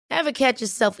Ever catch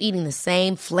yourself eating the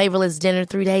same flavorless dinner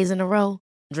 3 days in a row?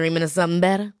 Dreaming of something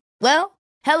better? Well,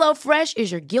 HelloFresh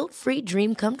is your guilt-free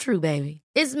dream come true, baby.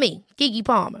 It's me, Keke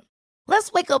Palmer.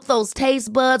 Let's wake up those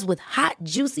taste buds with hot,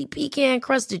 juicy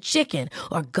pecan-crusted chicken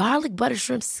or garlic butter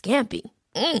shrimp scampi.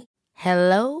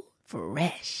 Hello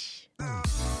Fresh.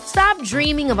 Stop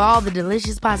dreaming of all the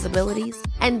delicious possibilities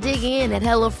and dig in at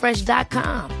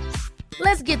HelloFresh.com.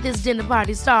 Let's get this dinner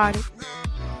party started.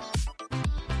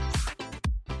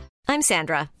 I'm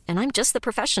Sandra, and I'm just the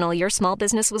professional your small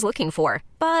business was looking for.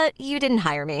 But you didn't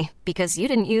hire me because you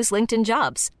didn't use LinkedIn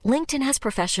Jobs. LinkedIn has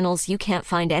professionals you can't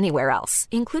find anywhere else,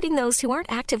 including those who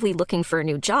aren't actively looking for a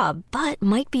new job, but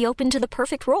might be open to the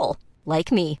perfect role,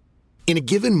 like me. In a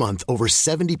given month, over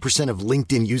 70% of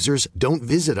LinkedIn users don't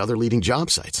visit other leading job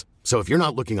sites. So if you're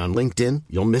not looking on LinkedIn,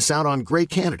 you'll miss out on great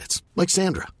candidates like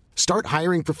Sandra. Start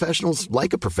hiring professionals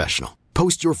like a professional.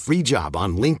 Post your free job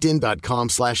on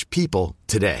linkedin.com/people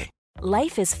today.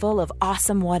 Life is full of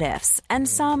awesome what-ifs, and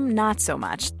some not so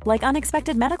much, like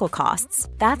unexpected medical costs.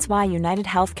 That's why United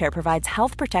Healthcare provides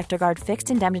Health Protector Guard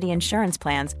fixed indemnity insurance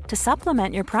plans to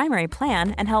supplement your primary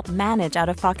plan and help manage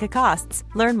out-of-pocket costs.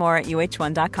 Learn more at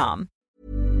uh1.com.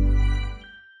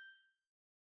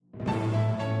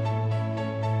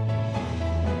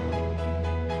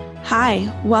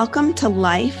 Hi, welcome to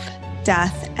Life,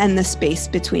 Death, and the Space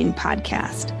Between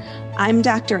podcast. I'm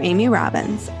Dr. Amy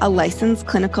Robbins, a licensed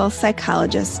clinical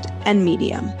psychologist and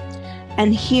medium.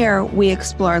 And here we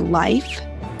explore life,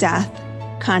 death,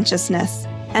 consciousness,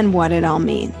 and what it all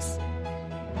means.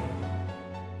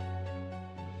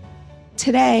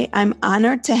 Today, I'm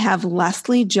honored to have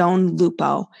Lesley Joan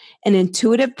Lupo, an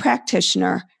intuitive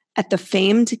practitioner at the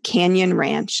famed Canyon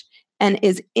Ranch, and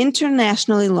is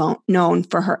internationally known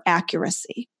for her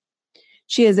accuracy.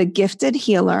 She is a gifted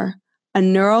healer, a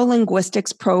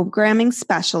neurolinguistics programming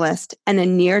specialist, and a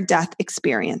near-death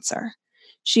experiencer.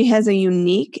 She has a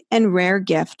unique and rare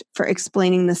gift for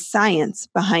explaining the science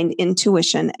behind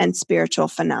intuition and spiritual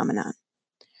phenomena.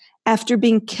 After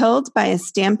being killed by a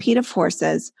stampede of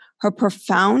horses, her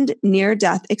profound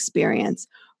near-death experience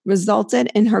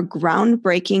resulted in her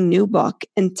groundbreaking new book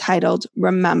entitled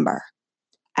Remember,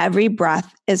 Every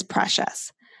Breath is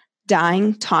Precious.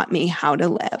 Dying Taught Me How to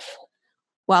Live.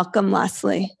 Welcome,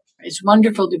 Lesley. It's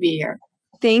wonderful to be here.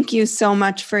 Thank you so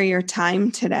much for your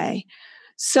time today.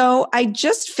 So I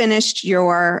just finished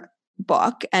your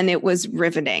book and it was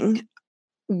riveting.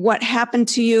 What happened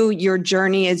to you, your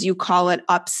journey, as you call it,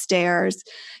 upstairs.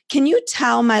 Can you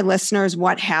tell my listeners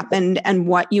what happened and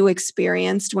what you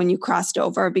experienced when you crossed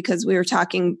over? Because we were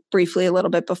talking briefly a little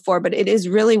bit before, but it is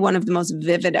really one of the most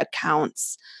vivid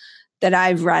accounts that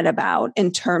I've read about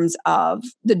in terms of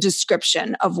the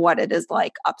description of what it is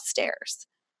like upstairs.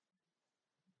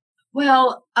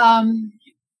 Well, I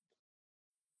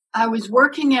was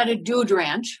working at a dude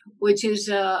ranch, which is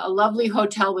a lovely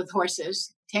hotel with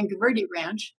horses, Tanque Verde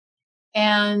Ranch.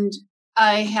 And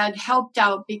I had helped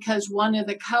out because one of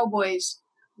the cowboys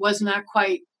was not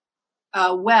quite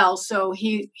well, so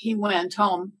he went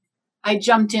home. I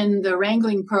jumped in the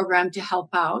wrangling program to help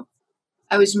out.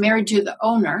 I was married to the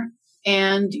owner,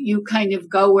 and you kind of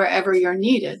go wherever you're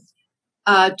needed.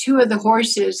 Two of the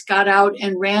horses got out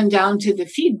and ran down to the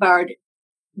feed barn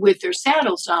with their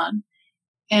saddles on.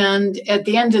 And at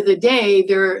the end of the day,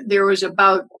 there was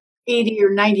about 80 or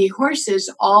 90 horses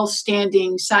all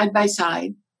standing side by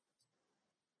side.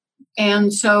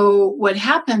 And so what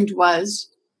happened was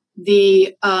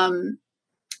I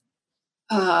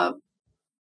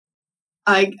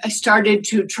started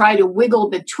to try to wiggle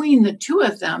between the two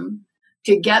of them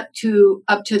to get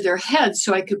up to their heads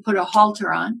so I could put a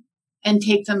halter on and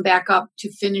take them back up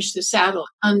to finish the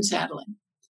unsaddling.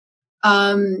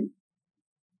 I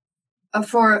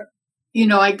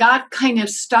got kind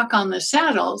of stuck on the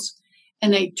saddles,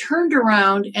 and I turned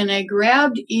around and I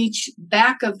grabbed each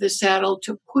back of the saddle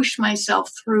to push myself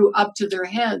through up to their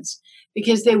heads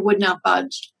because they would not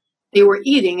budge. They were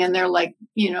eating and they're like,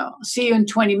 see you in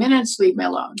 20 minutes, leave me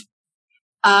alone.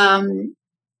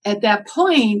 At that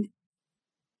point,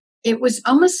 it was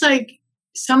almost like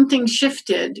something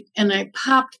shifted and I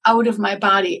popped out of my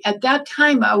body. At that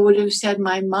time, I would have said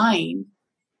my mind,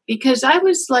 because I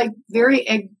was like very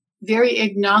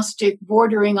agnostic,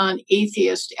 bordering on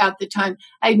atheist at the time.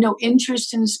 I had no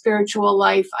interest in spiritual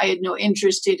life. I had no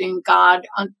interest in God.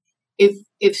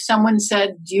 If someone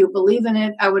said, do you believe in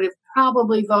it? I would have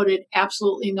probably voted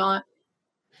absolutely not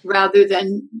rather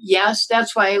than yes.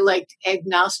 That's why I liked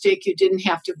agnostic. You didn't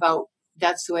have to vote.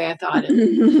 That's the way I thought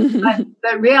it. But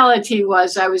the reality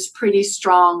was I was pretty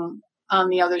strong on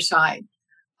the other side.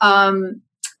 And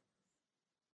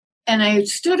And I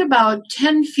stood about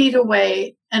 10 feet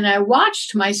away and I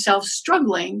watched myself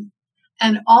struggling.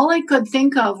 And all I could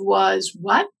think of was,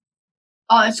 what?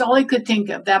 Oh, that's all I could think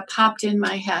of. That popped in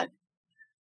my head.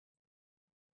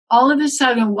 All of a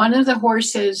sudden, one of the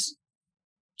horses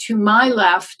to my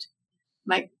left,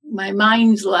 my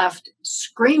mind's left,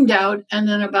 screamed out. And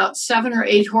then about 7 or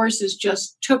 8 horses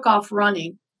just took off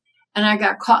running. And I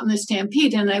got caught in the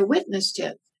stampede and I witnessed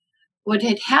it. What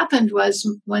had happened was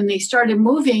when they started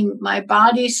moving, my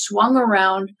body swung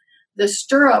around. The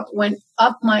stirrup went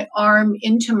up my arm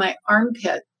into my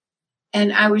armpit.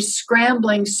 And I was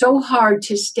scrambling so hard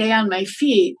to stay on my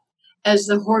feet as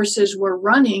the horses were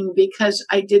running because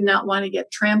I did not want to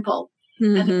get trampled.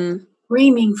 And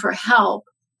screaming for help.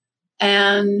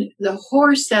 And the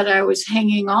horse that I was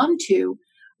hanging on to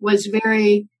was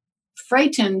very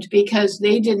frightened because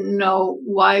they didn't know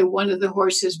why one of the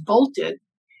horses bolted.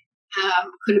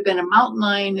 Could have been a mountain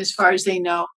lion as far as they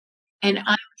know. And I'm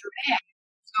dragged.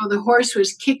 So the horse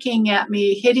was kicking at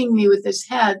me, hitting me with his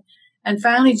head, and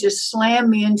finally just slammed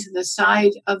me into the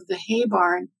side of the hay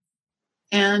barn.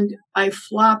 And I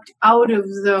flopped out of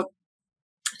the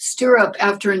stirrup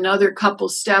after another couple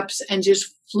steps and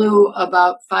just flew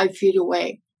about 5 feet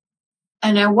away.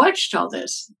 And I watched all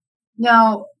this.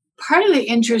 Now, part of the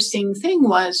interesting thing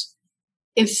was,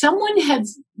 if someone had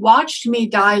watched me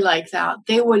die like that,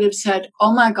 they would have said,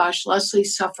 oh my gosh, Lesley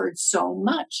suffered so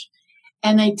much.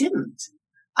 And I didn't.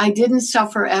 I didn't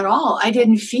suffer at all. I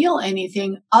didn't feel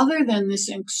anything other than this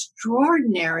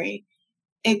extraordinary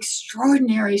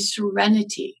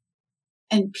serenity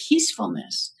and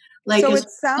peacefulness. So it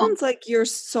sounds like your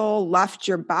soul left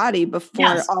your body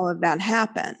before all of that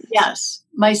happened. Yes,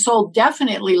 my soul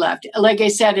definitely left. Like I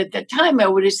said, at the time, I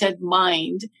would have said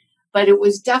mind, but it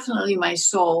was definitely my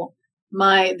soul.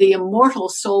 The immortal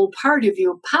soul part of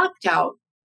you popped out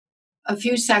a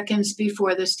few seconds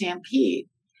before the stampede.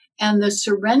 And the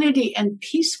serenity and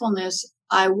peacefulness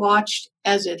I watched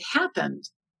as it happened.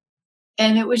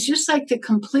 And it was just like the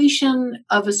completion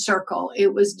of a circle.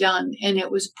 It was done and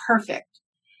it was perfect.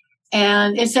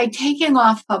 And it's like taking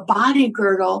off a body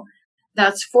girdle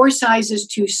that's 4 sizes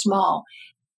too small.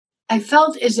 I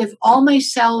felt as if all my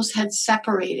cells had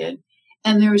separated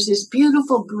and there was this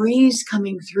beautiful breeze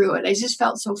coming through it. I just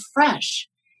felt so fresh.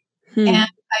 And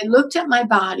I looked at my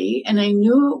body and I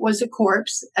knew it was a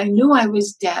corpse. I knew I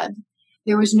was dead.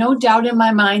 There was no doubt in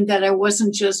my mind that I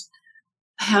wasn't just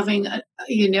having a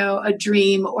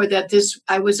dream or that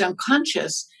I was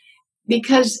unconscious,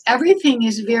 because everything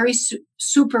is very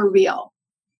super real.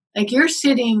 Like you're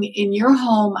sitting in your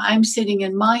home, I'm sitting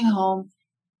in my home,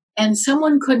 and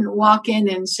someone couldn't walk in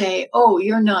and say, oh,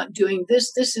 you're not doing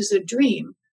this. This is a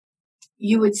dream.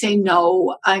 You would say,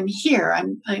 no, I'm here.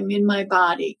 I'm in my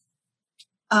body.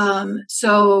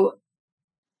 So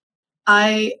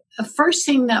the first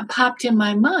thing that popped in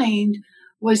my mind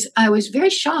was I was very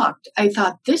shocked. I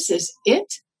thought, this is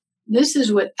it? This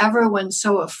is what everyone's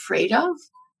so afraid of?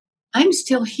 I'm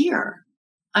still here.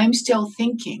 I'm still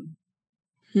thinking.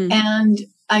 And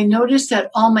I noticed that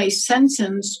all my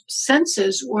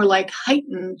senses were like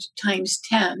heightened times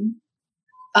 10.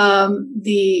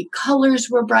 The colors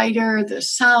were brighter, the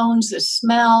sounds, the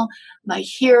smell, my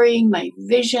hearing, my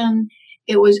vision.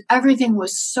 Everything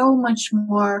was so much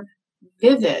more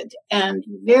vivid and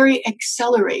very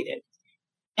accelerated.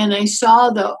 And I saw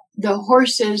the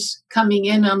horses coming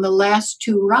in on the last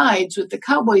 2 rides with the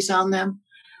cowboys on them.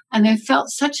 And I felt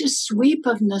such a sweep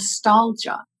of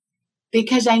nostalgia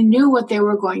because I knew what they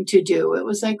were going to do. It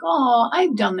was like, oh,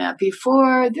 I've done that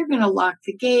before. They're going to lock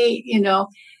the gate, And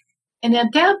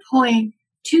at that point,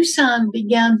 Tucson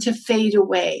began to fade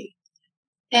away.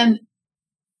 And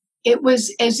it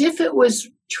was as if it was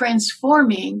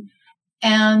transforming,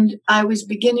 and I was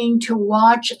beginning to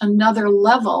watch another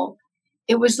level.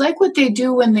 It was like what they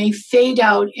do when they fade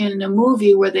out in a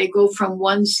movie where they go from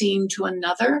one scene to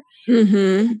another.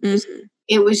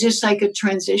 It was just like a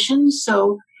transition.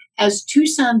 So as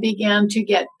Tucson began to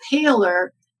get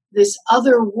paler, this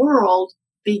other world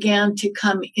began to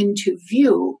come into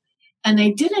view. And I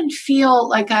didn't feel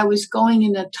like I was going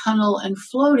in a tunnel and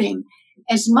floating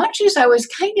as much as I was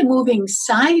kind of moving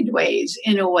sideways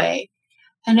in a way.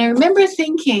 And I remember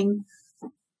thinking,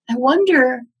 I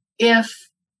wonder if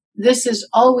this has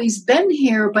always been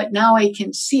here, but now I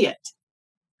can see it.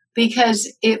 Because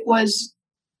it was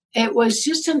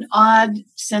just an odd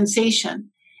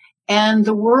sensation. And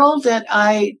the world that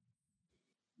I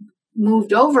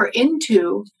moved over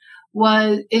into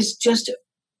it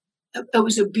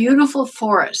was a beautiful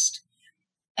forest.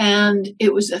 And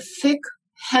it was a thick,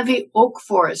 heavy oak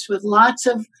forest with lots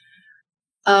of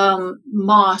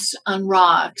moss on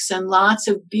rocks and lots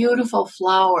of beautiful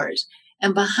flowers.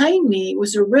 And behind me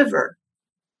was a river.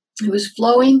 It was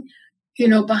flowing,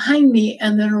 behind me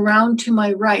and then around to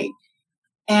my right.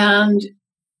 And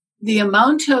the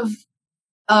amount of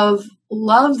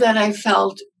love that I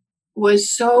felt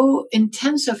was so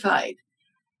intensified.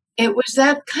 It was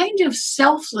that kind of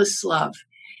selfless love.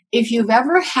 If you've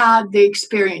ever had the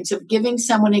experience of giving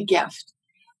someone a gift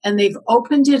and they've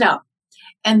opened it up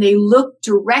and they look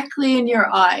directly in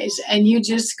your eyes and you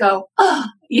just go, oh,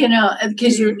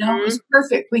 because you know it's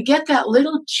perfect. We get that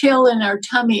little chill in our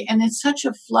tummy and it's such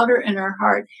a flutter in our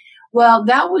heart. Well,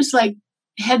 that was like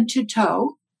head to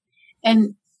toe.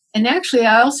 And actually,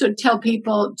 I also tell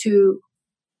people to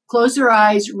close their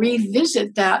eyes,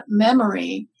 revisit that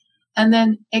memory, and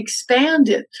then expand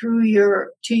it to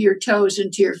your toes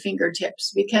and to your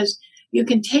fingertips, because you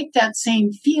can take that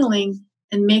same feeling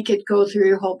and make it go through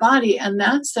your whole body. And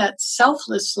that's that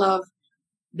selfless love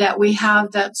that we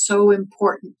have that's so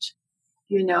important,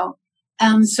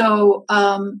 And so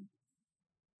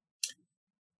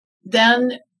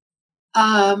then,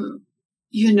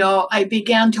 I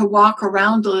began to walk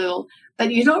around a little,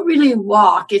 but you don't really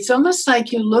walk. It's almost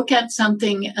like you look at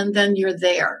something and then you're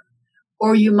there.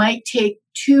 Or you might take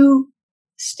 2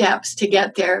 steps to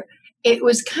get there. It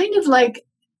was kind of like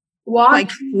walking.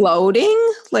 Like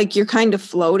floating? Like you're kind of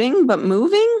floating, but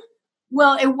moving?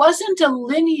 Well, it wasn't a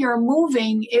linear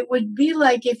moving. It would be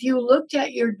like if you looked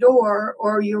at your door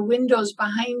or your windows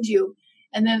behind you,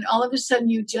 and then all of a sudden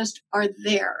you just are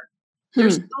there.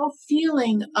 There's no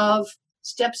feeling of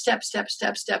step, step, step,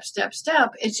 step, step, step,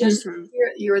 step. It's just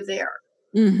you're there.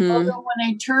 Although when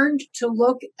I turned to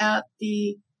look at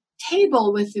the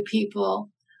table with the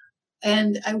people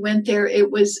and I went there,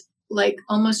 it was like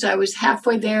almost I was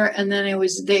halfway there and then I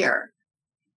was there.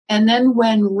 And then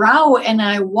when Rao and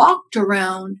I walked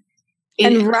around.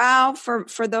 And Rao,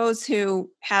 for those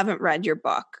who haven't read your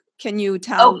book, can you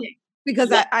tell? Okay. Because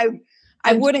yeah.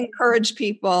 I would encourage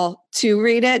people to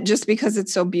read it just because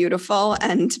it's so beautiful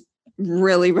and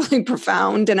really, really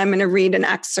profound. And I'm going to read an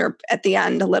excerpt at the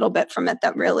end, a little bit from it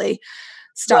that really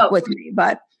stuck with me.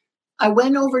 But I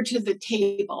went over to the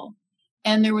table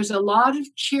and there was a lot of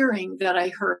cheering that I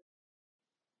heard.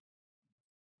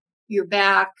 You're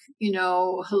back,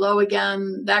 hello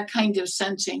again, that kind of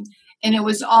sensing. And it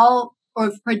was all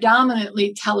or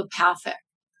predominantly telepathic.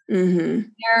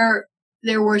 There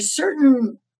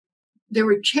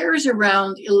were chairs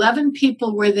around, 11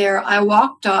 people were there. I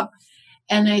walked up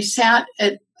and I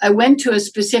went to a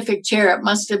specific chair. It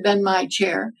must have been my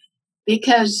chair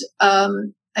because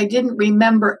I didn't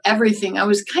remember everything. I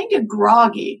was kind of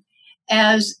groggy.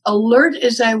 As alert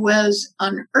as I was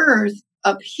on Earth,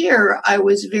 up here, I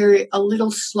was a little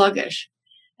sluggish.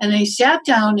 And I sat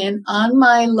down and on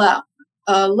my left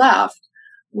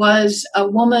was a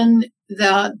woman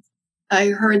that I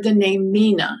heard the name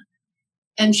Mina.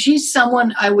 And she's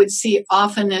someone I would see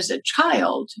often as a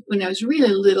child. When I was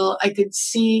really little, I could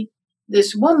see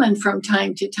this woman from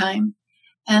time to time.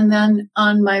 And then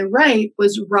on my right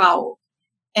was Rao.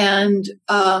 And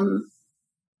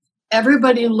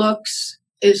everybody looks,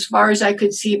 as far as I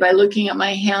could see by looking at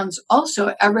my hands,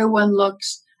 also everyone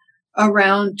looks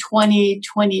around 20,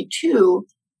 22.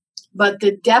 But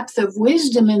the depth of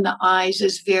wisdom in the eyes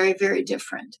is very, very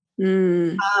different.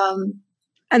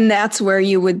 And that's where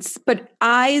you would, but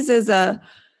eyes they're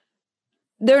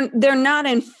not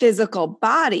in physical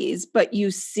bodies, but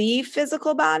you see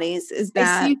physical bodies? Is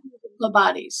that? I see physical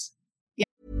bodies. Yeah.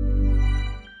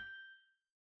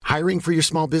 Hiring for your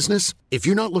small business? If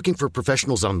you're not looking for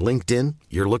professionals on LinkedIn,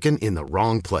 you're looking in the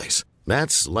wrong place.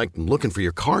 That's like looking for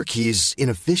your car keys in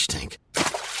a fish tank.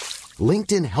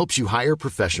 LinkedIn helps you hire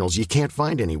professionals you can't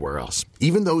find anywhere else,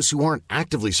 even those who aren't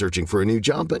actively searching for a new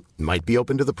job but might be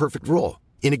open to the perfect role.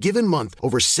 In a given month,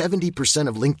 over 70%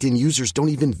 of LinkedIn users don't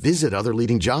even visit other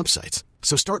leading job sites.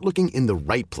 So start looking in the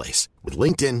right place. With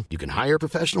LinkedIn, you can hire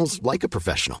professionals like a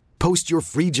professional. Post your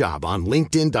free job on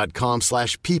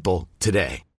linkedin.com/people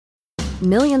today.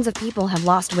 Millions of people have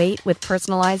lost weight with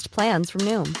personalized plans from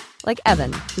Noom. Like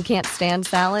Evan, who can't stand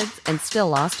salads and still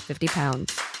lost 50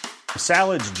 pounds.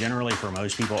 Salads generally for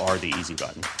most people are the easy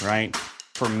button, right?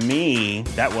 For me,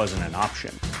 that wasn't an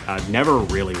option. I never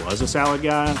really was a salad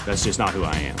guy. That's just not who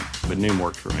I am. But Noom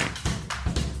worked for me.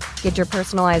 Get your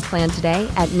personalized plan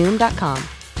today at Noom.com.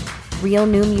 Real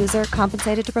Noom user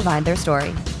compensated to provide their story.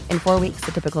 In 4 weeks,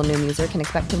 the typical Noom user can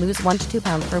expect to lose 1 to 2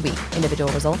 pounds per week.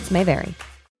 Individual results may vary.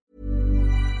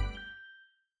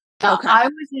 Okay. I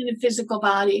was in a physical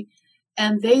body,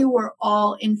 and they were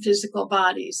all in physical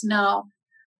bodies. Now,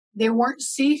 they weren't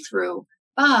see-through,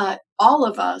 but all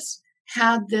of us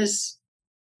had this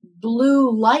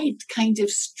blue light kind of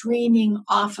streaming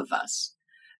off of us.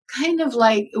 Kind of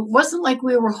like, it wasn't like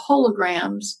we were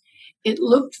holograms. It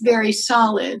looked very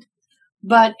solid,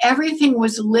 but everything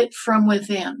was lit from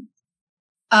within.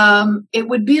 It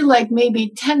would be like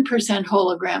maybe 10%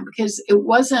 hologram because it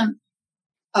wasn't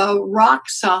rock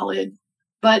solid,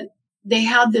 but they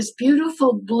had this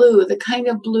beautiful blue, the kind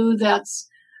of blue that's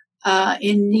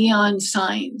in neon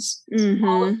signs,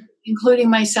 including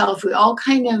myself. We all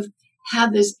kind of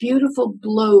had this beautiful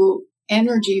blue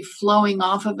energy flowing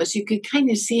off of us. You could kind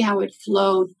of see how it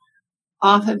flowed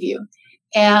off of you.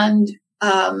 And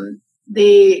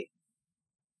they,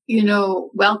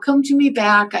 welcomed me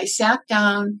back. I sat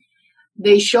down.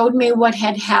 They showed me what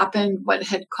had happened, what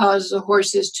had caused the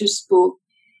horses to spook.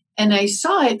 And I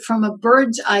saw it from a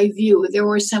bird's eye view. There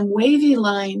were some wavy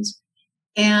lines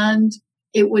and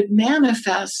it would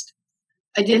manifest.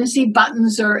 I didn't see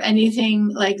buttons or anything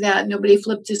like that. Nobody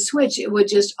flipped a switch. It would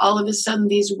just all of a sudden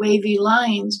these wavy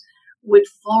lines would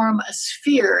form a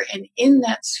sphere. And in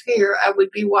that sphere, I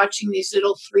would be watching these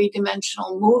little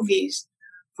 3-dimensional movies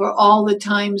for all the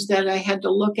times that I had to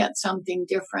look at something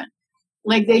different.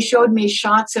 Like they showed me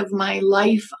shots of my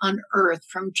life on Earth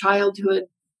from childhood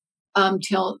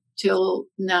till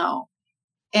now.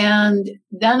 And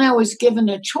then I was given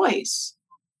a choice.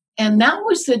 And that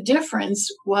was the difference,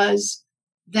 was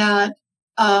that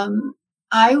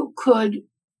I could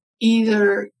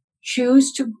either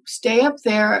choose to stay up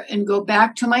there and go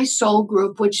back to my soul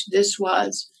group, which this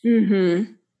was,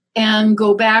 and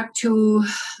go back to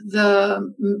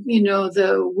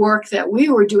the work that we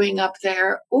were doing up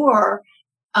there, or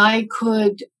I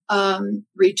could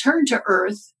return to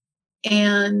Earth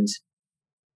and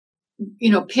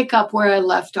pick up where I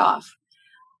left off.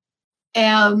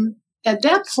 At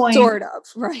that point, sort of,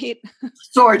 right?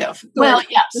 Sort of. Well,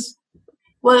 yes.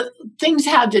 Well, things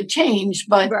had to change,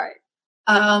 but right.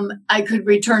 I could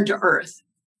return to Earth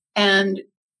and,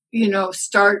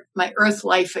 start my Earth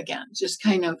life again, just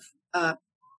kind of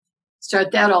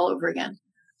start that all over again.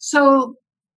 So,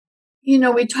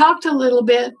 we talked a little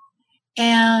bit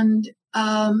and,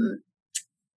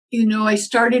 I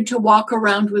started to walk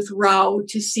around with Rao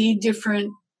to see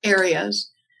different areas.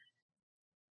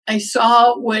 I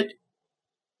saw what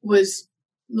was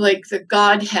like the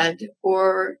Godhead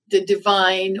or the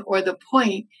divine or the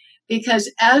point,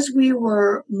 because as we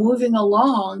were moving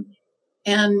along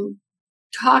and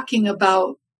talking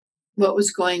about what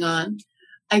was going on,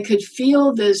 I could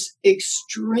feel this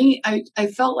extreme, I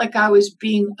felt like I was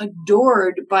being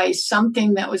adored by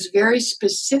something that was very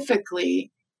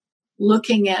specifically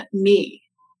looking at me.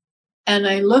 And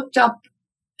I looked up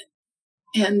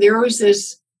and there was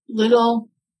this little,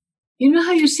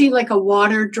 how you see like a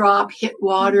water drop hit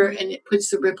water and it puts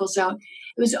the ripples out?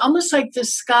 It was almost like the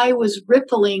sky was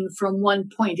rippling from one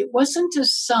point. It wasn't a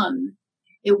sun.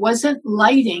 It wasn't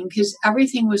lighting because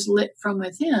everything was lit from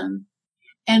within.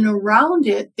 And around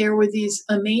it, there were these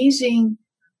amazing,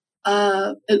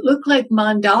 it looked like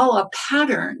mandala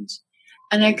patterns.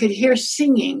 And I could hear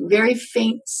singing, very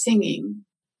faint singing.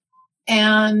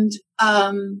 And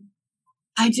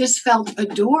I just felt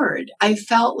adored. I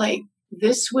felt like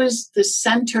this was the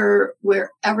center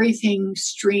where everything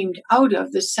streamed out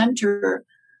of, the center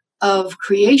of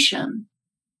creation.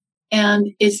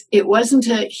 And it wasn't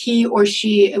a he or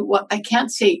she. I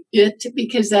can't say it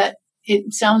because that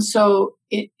it sounds so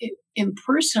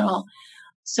impersonal.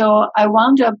 So I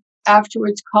wound up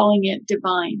afterwards calling it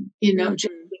divine, just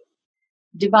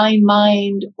divine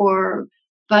mind,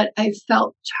 but I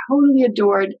felt totally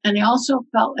adored. And I also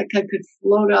felt like I could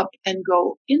float up and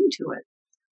go into it.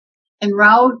 And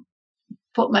Rao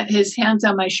put his hands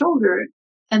on my shoulder.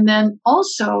 And then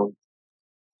also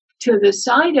to the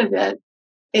side of it,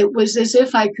 it was as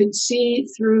if I could see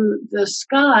through the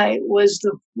sky was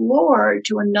the floor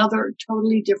to another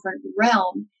totally different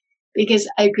realm, because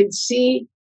I could see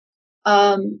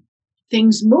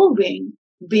things moving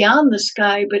beyond the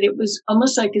sky, but it was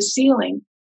almost like a ceiling.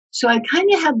 So I kind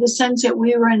of had the sense that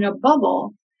we were in a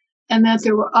bubble and that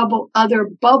there were other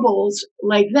bubbles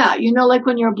like that. Like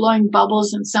when you're blowing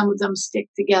bubbles and some of them stick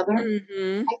together.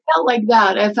 I felt like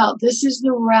that. I felt this is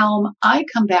the realm I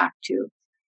come back to.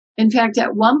 In fact,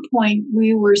 at one point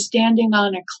we were standing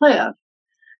on a cliff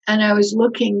and I was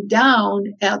looking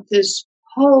down at this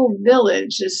whole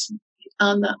village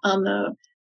on the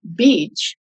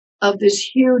beach of this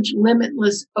huge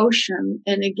limitless ocean.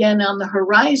 And again, on the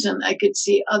horizon, I could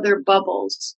see other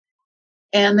bubbles.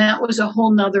 And that was a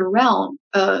whole nother realm,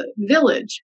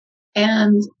 village.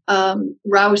 And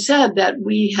Rao said that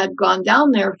we had gone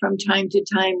down there from time to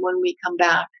time when we come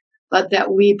back, but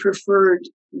that we preferred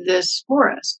this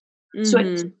forest. So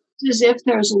as if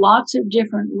there's lots of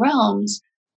different realms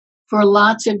for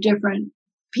lots of different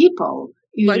people,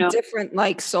 different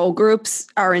like soul groups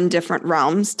are in different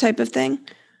realms type of thing.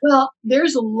 Well,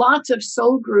 there's lots of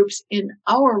soul groups in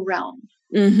our realm.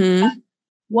 Mm-hmm.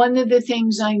 One of the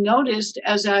things I noticed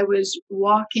as I was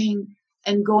walking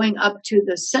and going up to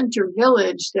the center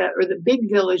village or the big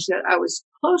village that I was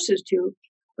closest to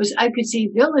was I could see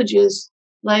villages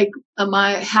like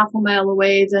half a mile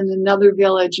away, then another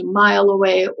village a mile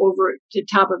away over to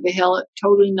top of a hill,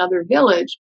 totally another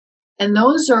village. And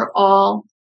those are all,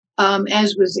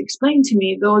 as was explained to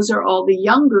me, those are all the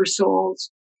younger souls.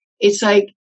 It's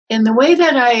like, in the way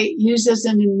that I use as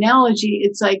an analogy,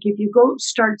 it's like if you go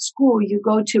start school, you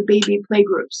go to baby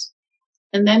playgroups.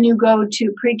 And then you go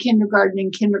to pre-kindergarten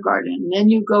and kindergarten. And then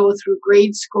you go through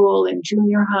grade school and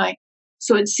junior high.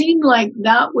 So it seemed like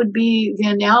that would be the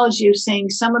analogy of saying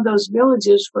some of those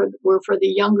villages were for the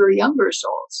younger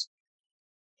souls.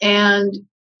 And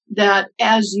that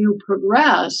as you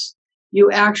progress,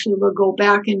 you actually will go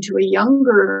back into a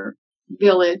younger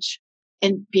village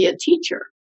and be a teacher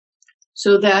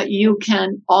so that you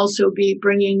can also be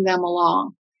bringing them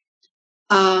along.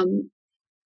 And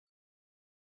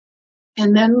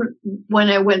then when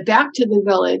I went back to the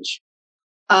village,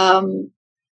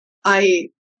 I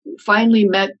finally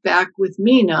met back with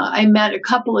Mina. I met a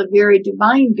couple of very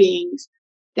divine beings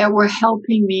that were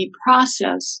helping me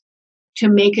process to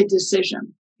make a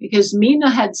decision. Because Mina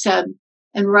had said,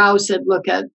 and Rao said, look,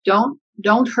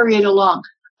 don't hurry it along.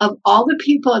 Of all the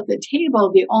people at the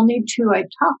table, the only two I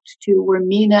talked to were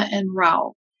Mina and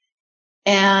Rao.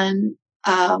 And,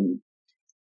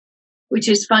 which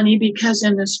is funny because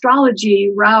in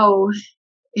astrology, Rao,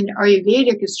 in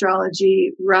Ayurvedic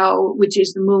astrology, Rao, which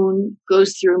is the moon,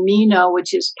 goes through Mina,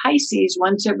 which is Pisces,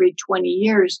 once every 20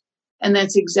 years. And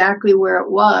that's exactly where it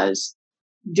was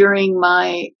during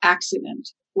my accident,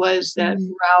 was that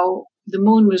Rao, the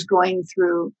moon was going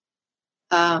through,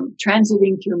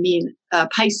 transiting through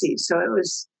Pisces. So it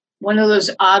was one of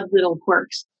those odd little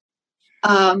quirks.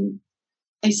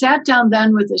 I sat down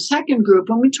then with the second group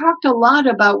and we talked a lot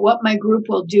about what my group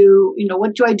will do.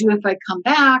 What do I do if I come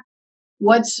back?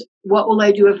 What will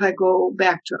I do if I go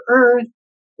back to Earth?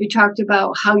 We talked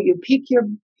about how you pick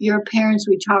your parents.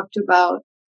 We talked about,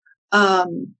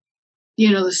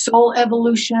 the soul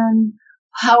evolution.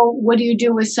 What do you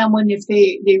do with someone if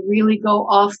they really go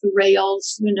off the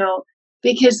rails,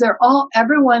 because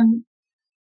everyone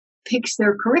picks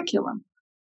their curriculum.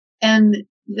 And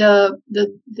the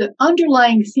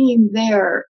underlying theme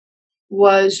there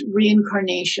was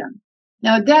reincarnation.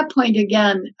 Now, at that point,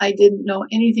 again, I didn't know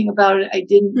anything about it. I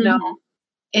didn't know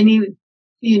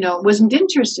wasn't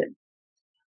interested.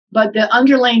 But the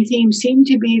underlying theme seemed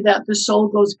to be that the soul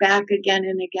goes back again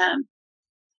and again.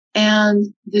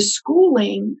 And the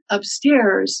schooling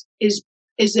upstairs is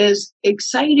as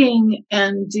exciting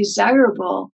and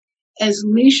desirable as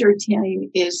leisure time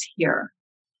is here.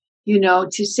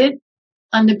 To sit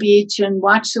on the beach and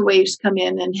watch the waves come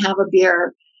in and have a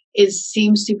beer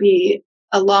seems to be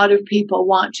a lot of people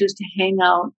want just to hang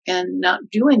out and not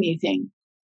do anything.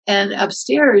 And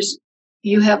upstairs,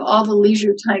 you have all the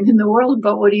leisure time in the world,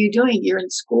 but what are you doing? You're in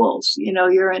schools,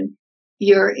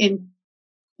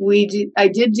 I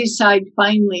did decide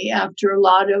finally, after a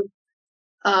lot of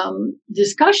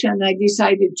discussion, I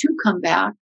decided to come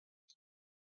back.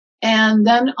 And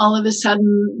then all of a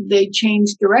sudden they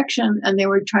changed direction and they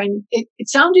were it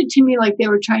sounded to me like they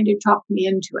were trying to talk me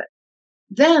into it.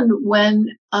 Then when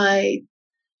I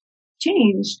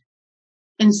changed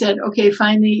and said, okay,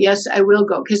 finally, yes, I will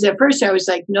go. Because at first I was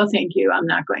like, no, thank you. I'm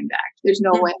not going back. There's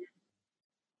no way.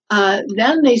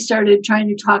 Then they started trying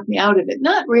to talk me out of it.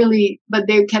 Not really, but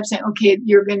they kept saying, okay,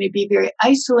 you're going to be very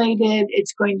isolated.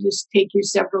 It's going to take you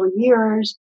several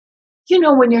years.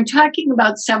 When you're talking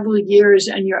about several years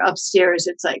and you're upstairs,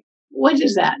 it's like, what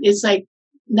is that? It's like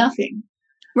nothing.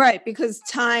 Right. Because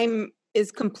time is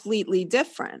completely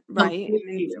different, right?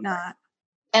 It's not.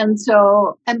 And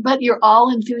so, but you're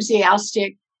all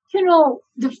enthusiastic.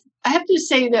 I have to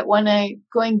say that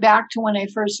going back to when I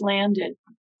first landed,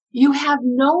 you have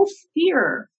no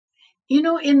fear.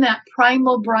 In that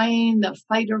primal brain, the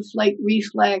fight or flight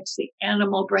reflex, the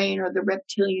animal brain or the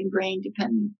reptilian brain,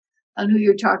 depending on who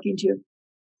you're talking to.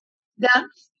 That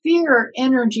fear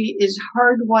energy is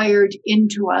hardwired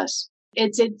into us.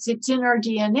 It's in our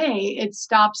DNA. It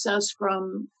stops us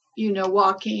from,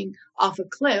 walking off a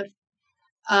cliff.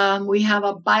 We have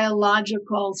a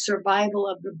biological survival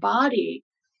of the body.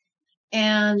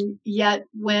 And yet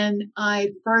when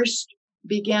I first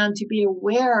began to be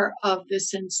aware of the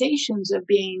sensations of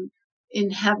being in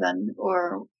heaven,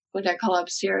 or what I call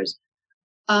upstairs,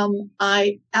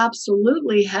 I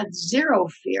absolutely had zero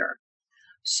fear.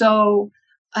 So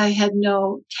I had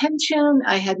no tension.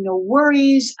 I had no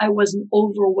worries. I wasn't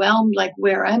overwhelmed. Like,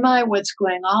 where am I? What's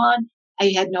going on?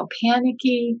 I had no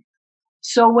panicky.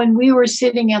 So when we were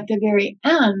sitting at the very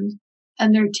end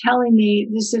and they're telling me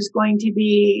this is going to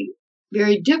be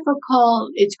very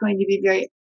difficult, it's going to be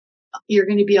you're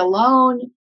going to be alone,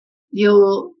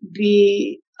 you'll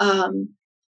be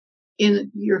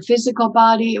in your physical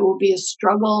body, it will be a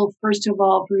struggle, first of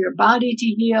all, for your body to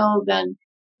heal, then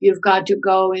you've got to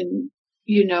go and,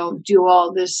 do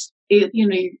all this,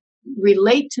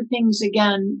 relate to things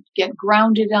again, get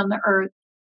grounded on the earth,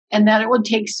 and that it would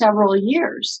take several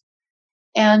years.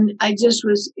 And I just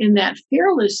was in that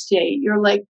fearless state. You're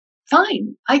like,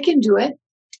 fine, I can do it.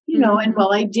 And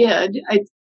well, I did.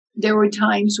 There were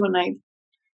times when I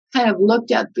kind of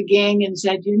looked at the gang and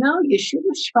said, you should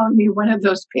have shown me one of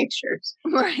those pictures.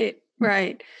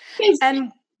 Right.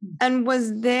 And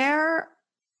was there,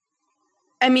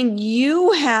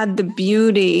 you had the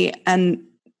beauty and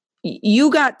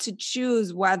you got to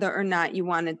choose whether or not you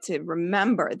wanted to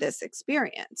remember this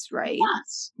experience, right?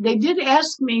 Yes. They did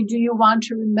ask me, do you want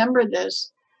to remember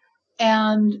this?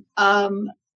 And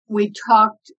we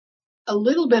talked a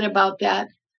little bit about that.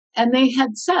 And they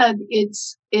had said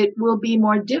it will be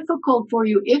more difficult for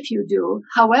you if you do.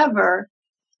 However,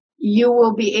 you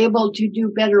will be able to do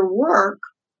better work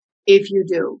if you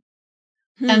do.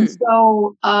 And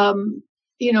so,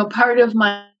 part of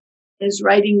my is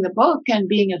writing the book and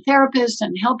being a therapist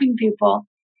and helping people.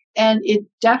 And it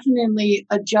definitely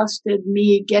adjusted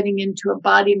me getting into a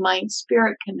body, mind,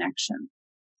 spirit connection.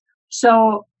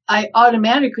 So I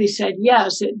automatically said,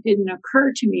 yes, it didn't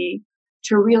occur to me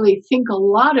to really think a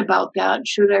lot about that.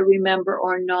 Should I remember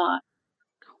or not?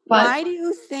 But why do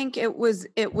you think it was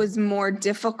more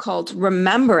difficult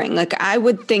remembering? Like, I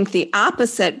would think the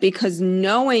opposite, because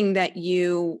knowing that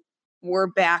you were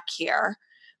back here,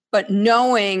 but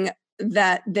knowing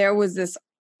that there was this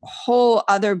whole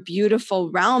other beautiful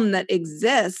realm that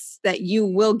exists that you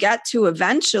will get to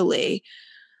eventually.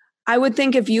 I would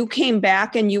think if you came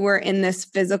back and you were in this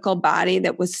physical body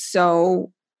that was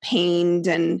so pained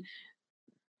and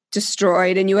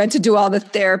destroyed and you had to do all the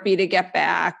therapy to get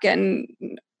back, and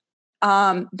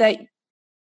that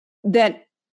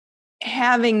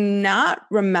having not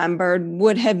remembered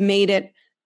would have made it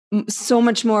so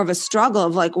much more of a struggle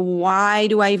of like, why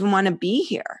do I even want to be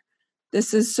here?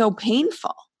 This is so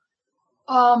painful.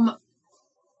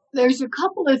 There's a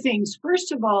couple of things.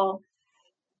 First of all,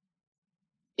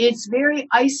 it's very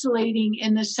isolating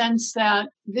in the sense that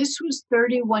this was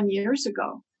 31 years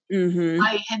ago. Mm-hmm.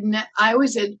 I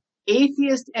was an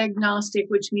atheist agnostic,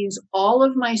 which means all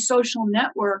of my social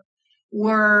network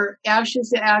were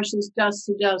ashes to ashes, dust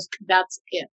to dust. That's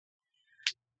it.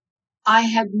 I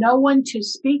had no one to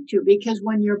speak to, because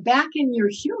when you're back in your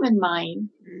human mind,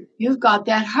 you've got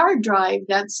that hard drive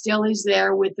that still is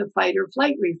there with the fight or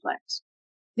flight reflex.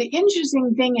 The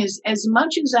interesting thing is, as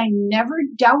much as I never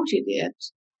doubted it,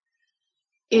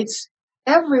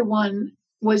 everyone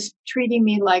was treating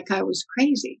me like I was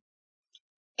crazy.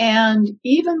 And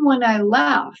even when I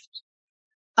left,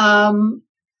 I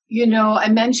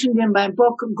mentioned in my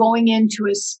book going into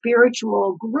a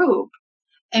spiritual group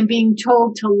and being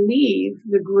told to leave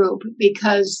the group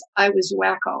because I was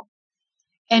wacko.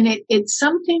 And it's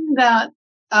something that,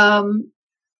 and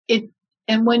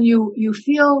when you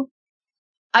feel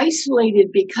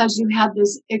isolated because you had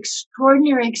this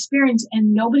extraordinary experience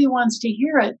and nobody wants to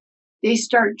hear it, they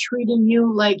start treating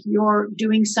you like you're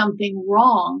doing something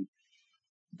wrong.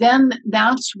 Then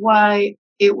that's why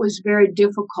it was very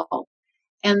difficult.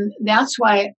 And that's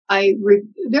why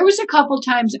there was a couple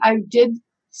times I did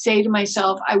say to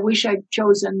myself, I wish I'd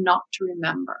chosen not to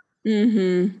remember.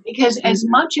 Mm-hmm. Because as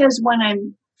much as when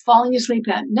I'm falling asleep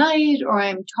at night or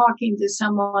I'm talking to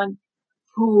someone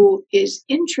who is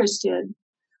interested,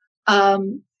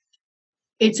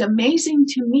 it's amazing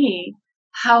to me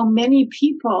how many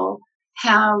people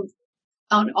have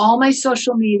on all my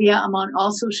social media. I'm on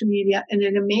all social media, and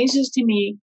it amazes to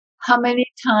me how many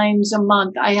times a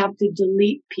month I have to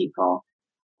delete people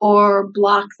or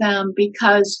block them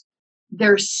because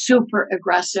they're super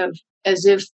aggressive, as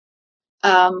if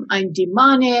I'm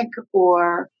demonic,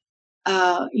 or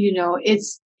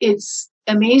it's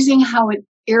amazing how it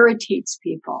irritates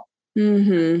people.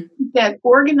 Mm-hmm. That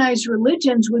organized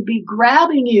religions would be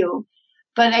grabbing you,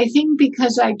 but I think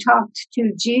because I talked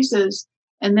to Jesus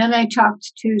and then I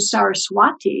talked to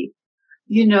Saraswati,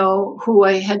 who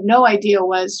I had no idea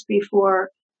was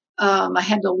before. I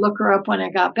had to look her up when I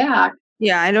got back.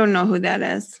 Yeah, I don't know who that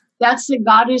is. That's the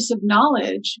goddess of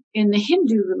knowledge in the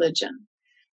Hindu religion.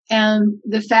 And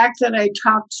the fact that I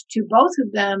talked to both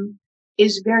of them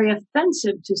is very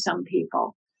offensive to some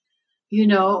people,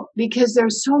 because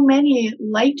there's so many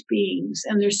light beings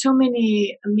and there's so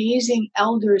many amazing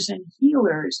elders and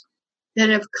healers that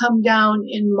have come down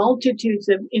in multitudes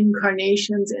of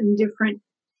incarnations and different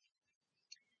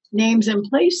names and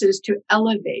places to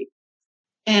elevate.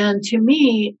 And to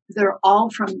me, they're all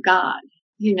from God,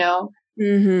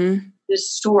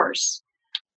 this source.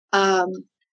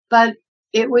 But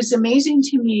it was amazing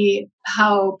to me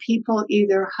how people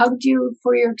either hugged you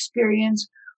for your experience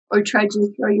or tried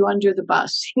to throw you under the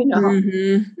bus,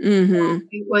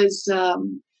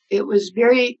 It was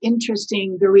very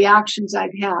interesting, the reactions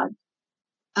I've had.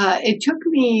 It took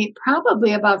me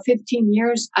probably about 15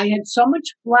 years. I had so much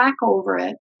flack over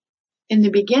it in the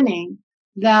beginning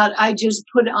that I just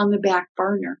put it on the back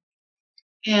burner.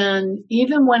 And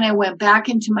even when I went back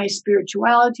into my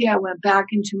spirituality, I went back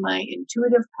into my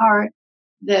intuitive part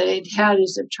that I'd had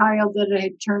as a child that I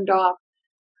had turned off.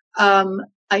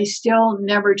 I still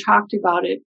never talked about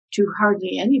it to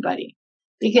hardly anybody,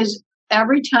 because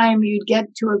every time you'd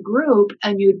get to a group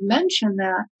and you'd mention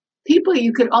that, people,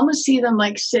 you could almost see them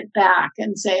like sit back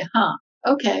and say,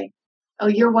 okay, oh,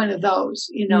 you're one of those,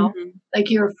 like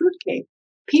you're a fruitcake.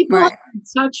 People have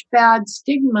such bad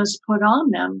stigmas put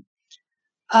on them.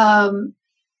 And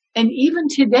even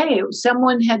today,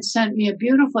 someone had sent me a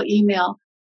beautiful email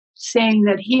saying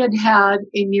that he had had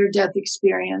a near-death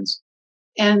experience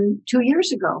 2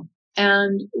 years ago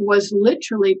and was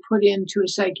literally put into a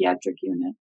psychiatric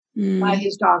unit by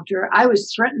his doctor. I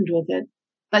was threatened with it,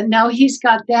 but now he's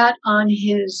got that on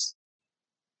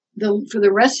for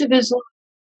the rest of his life.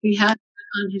 He has it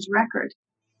on his record.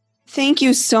 Thank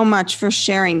you so much for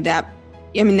sharing that.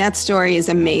 I mean, that story is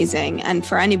amazing. And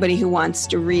for anybody who wants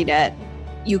to read it,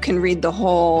 you can read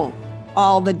all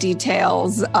the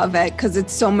details of it, because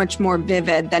it's so much more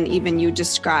vivid than even you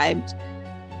described.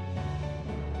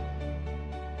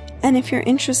 And if you're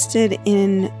interested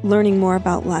in learning more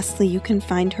about Lesley, you can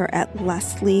find her at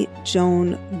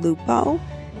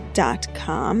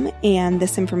lesleyjoanlupo.com. And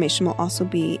this information will also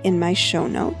be in my show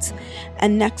notes.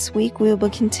 And next week, we will be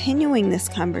continuing this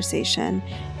conversation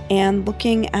and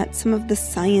looking at some of the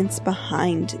science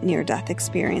behind near-death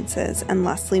experiences. And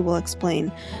Lesley will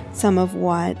explain some of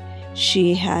what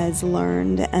she has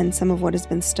learned and some of what has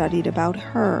been studied about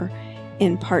her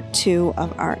in part 2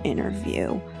 of our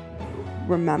interview.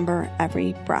 Remember,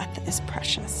 every breath is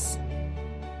precious.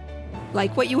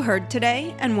 Like what you heard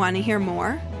today and want to hear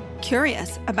more?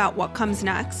 Curious about what comes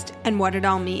next and what it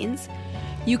all means?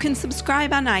 You can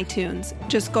subscribe on iTunes.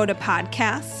 Just go to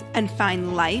podcasts and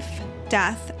find Life,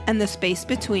 Death, and the Space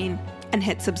Between and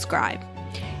hit subscribe.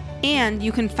 And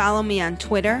you can follow me on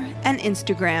Twitter and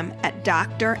Instagram at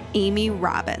Dr. Amy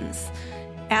Robbins.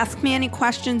 Ask me any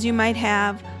questions you might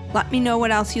have, let me know what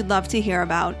else you'd love to hear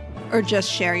about, or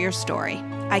just share your story.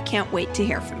 I can't wait to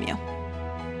hear from you.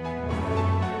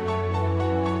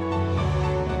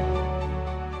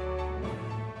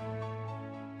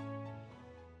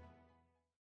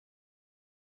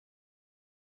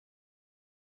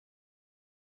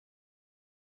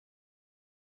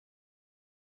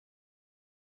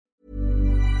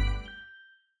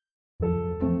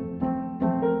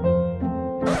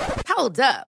 Hold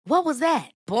up. What was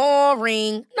that?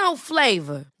 Boring. No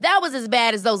flavor. That was as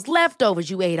bad as those leftovers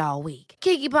you ate all week.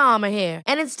 Keke Palmer here.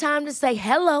 And it's time to say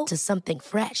hello to something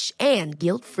fresh and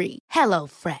guilt-free. Hello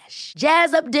Fresh.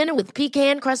 Jazz up dinner with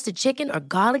pecan-crusted chicken or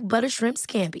garlic butter shrimp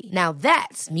scampi. Now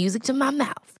that's music to my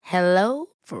mouth. Hello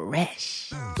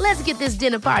Fresh. Let's get this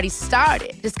dinner party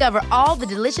started. Discover all the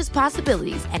delicious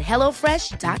possibilities at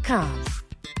HelloFresh.com.